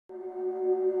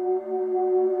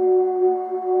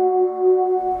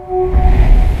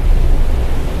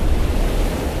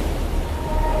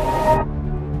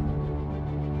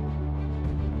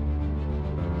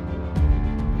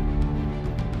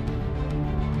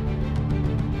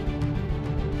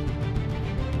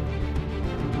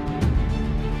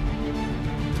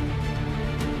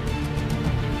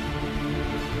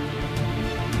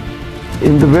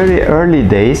In the very early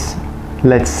days,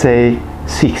 let's say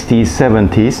 60s,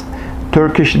 70s,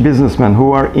 Turkish businessmen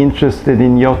who are interested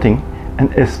in yachting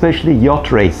and especially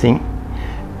yacht racing,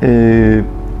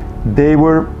 they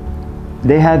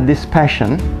had this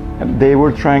passion. They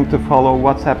were trying to follow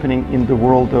what's happening in the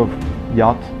world of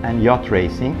yacht and yacht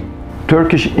racing.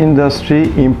 Turkish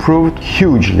industry improved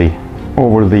hugely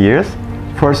over the years.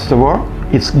 First of all,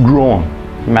 it's grown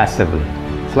massively.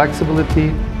 Flexibility,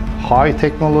 high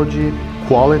technology,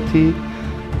 quality,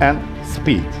 and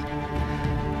speed.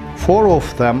 Four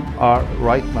of them are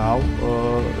right now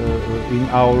in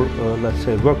our, let's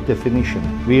say, work definition.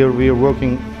 We are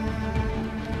working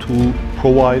to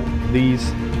provide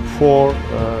these four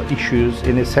issues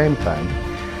in the same time.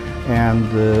 And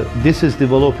this is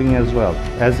developing as well,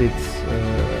 as it's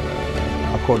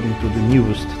according to the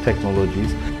newest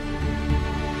technologies.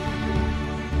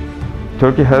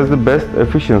 Turkey has the best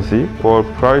efficiency for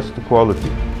price to quality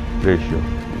ratio.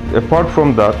 Apart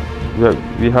from that,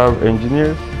 we have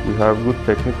engineers, we have good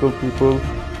technical people,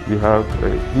 we have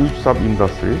a huge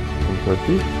sub-industry in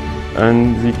Turkey,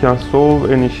 and we can solve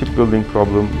any shipbuilding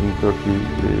problem in Turkey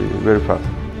very fast.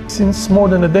 Since more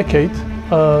than a decade,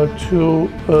 to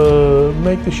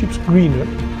make the ships greener,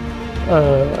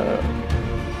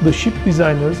 the ship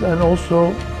designers and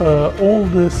also all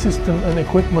the system and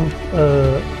equipment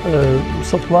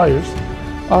suppliers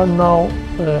are now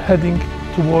heading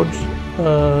towards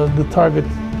the target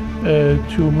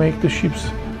to make the ships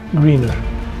greener.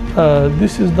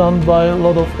 This is done by a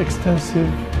lot of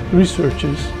extensive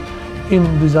researches in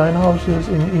design houses,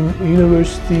 in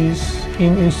universities,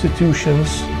 in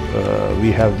institutions.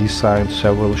 We have designed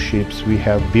several ships, we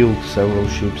have built several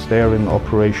ships. They are in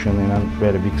operation and a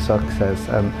very big success,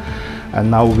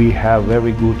 and now we have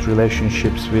very good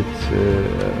relationships with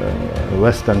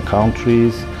Western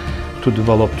countries to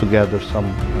develop together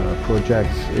some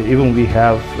projects. Even we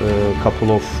have a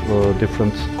couple of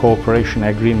different cooperation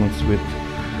agreements with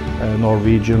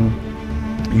Norwegian,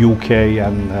 UK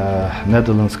and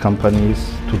Netherlands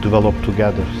companies to develop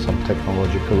together some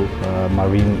technological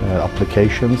marine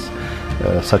applications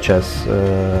such as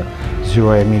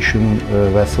zero emission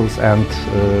vessels and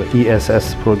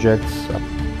ESS projects.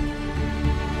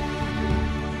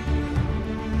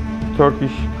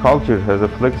 Turkish culture has a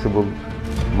flexible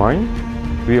mind.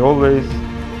 We always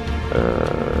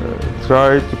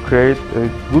try to create a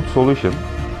good solution,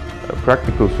 a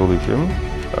practical solution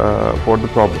for the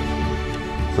problem.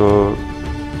 So,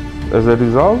 as a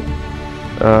result,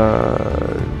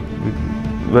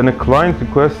 when a client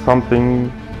requests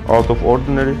something out of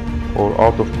ordinary or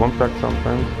out of contract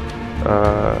sometimes,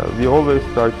 we always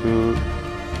try to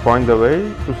find a way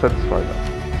to satisfy that.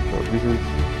 So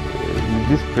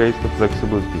this creates the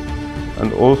flexibility.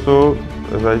 And also,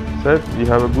 as I said, we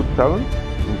have a good talent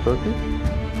in Turkey.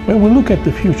 When we look at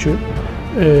the future,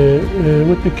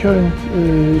 with the current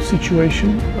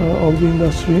situation of the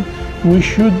industry, we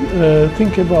should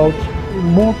think about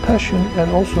more passion and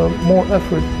also more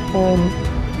effort on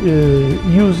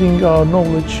using our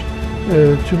knowledge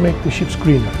to make the ships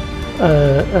greener.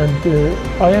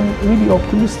 I am really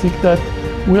optimistic that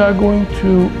we are going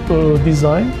to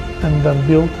design and then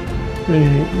build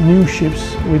new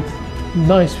ships with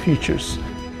nice features.